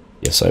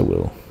 Yes, I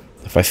will.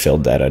 If I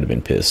failed that, I'd have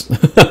been pissed. I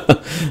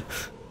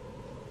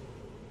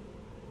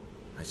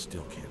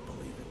still can't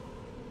believe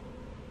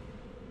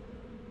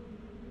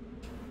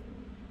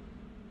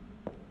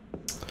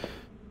it.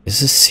 Is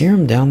this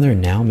serum down there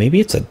now? Maybe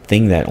it's a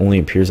thing that only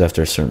appears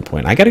after a certain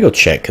point. I gotta go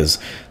check, because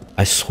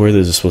I swear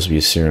there's supposed to be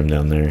a serum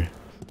down there.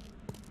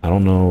 I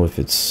don't know if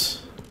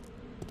it's...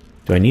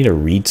 Do I need to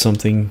read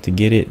something to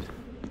get it?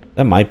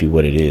 That might be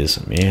what it is.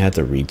 I may have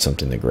to read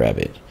something to grab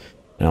it.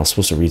 And I was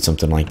supposed to read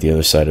something like the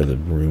other side of the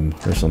room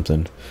or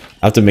something.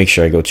 I have to make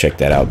sure I go check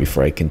that out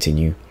before I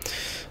continue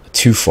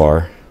too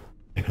far.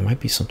 And it might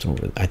be something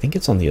over... I think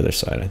it's on the other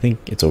side. I think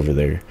it's over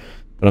there.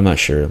 But I'm not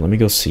sure. Let me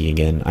go see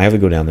again. I have to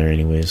go down there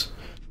anyways.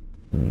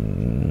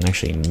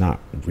 Actually, not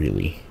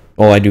really.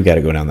 Oh, I do got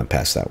to go down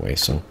past that way.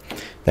 So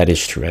that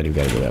is true. I do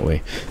got to go that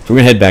way. So we're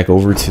gonna head back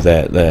over to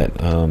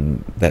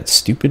that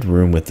stupid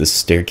room with the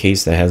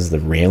staircase that has the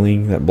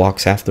railing that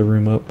blocks half the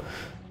room up.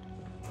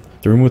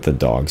 The room with the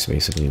dogs,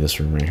 basically. This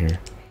room right here.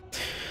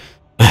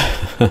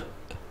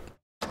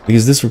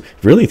 Because this,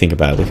 really think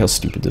about it. Look how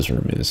stupid this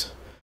room is.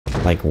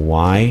 Like,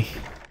 why?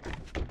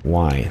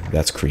 Why?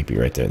 That's creepy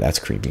right there. That's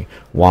creepy.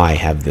 Why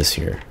have this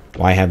here?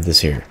 Why have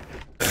this here?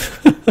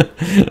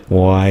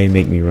 Why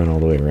make me run all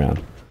the way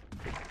around?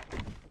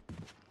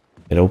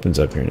 It opens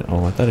up here.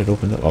 Oh, I thought it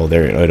opened up. Oh,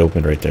 there it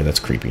opened right there. That's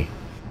creepy.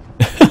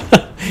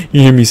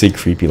 You hear me say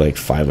creepy like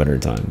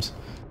 500 times.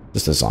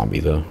 Just a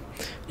zombie, though.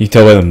 You can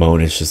tell by the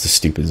moan, it's just a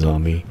stupid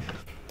zombie.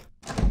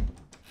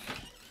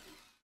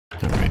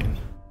 Alright.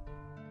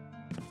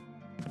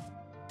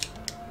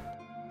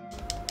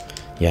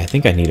 Yeah, I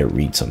think I need to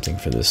read something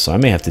for this, so I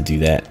may have to do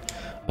that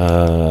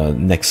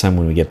next time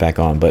when we get back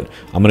on. But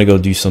I'm gonna go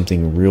do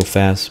something real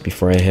fast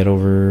before I head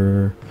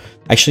over.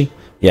 Actually,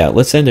 yeah,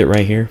 let's end it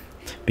right here,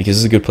 because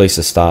this is a good place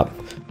to stop.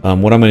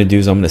 What I'm gonna do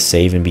is I'm gonna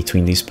save in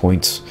between these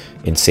points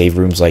in save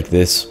rooms like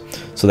this,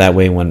 so that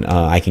way when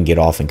I can get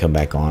off and come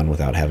back on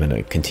without having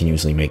to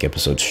continuously make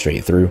episodes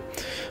straight through.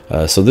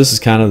 So this is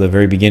kind of the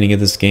very beginning of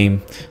this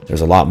game.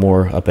 There's a lot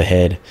more up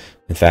ahead.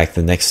 In fact,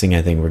 the next thing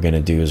I think we're going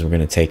to do is we're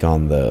going to take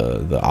on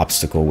the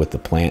obstacle with the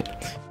plant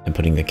and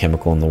putting the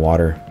chemical in the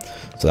water.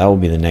 So that will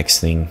be the next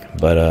thing.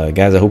 But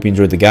guys, I hope you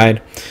enjoyed the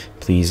guide.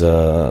 Please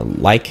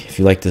like if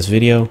you like this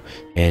video,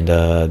 and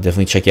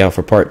definitely check you out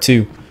for part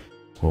 2,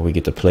 where we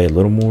get to play a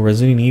little more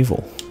Resident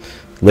Evil.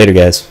 Later,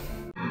 guys.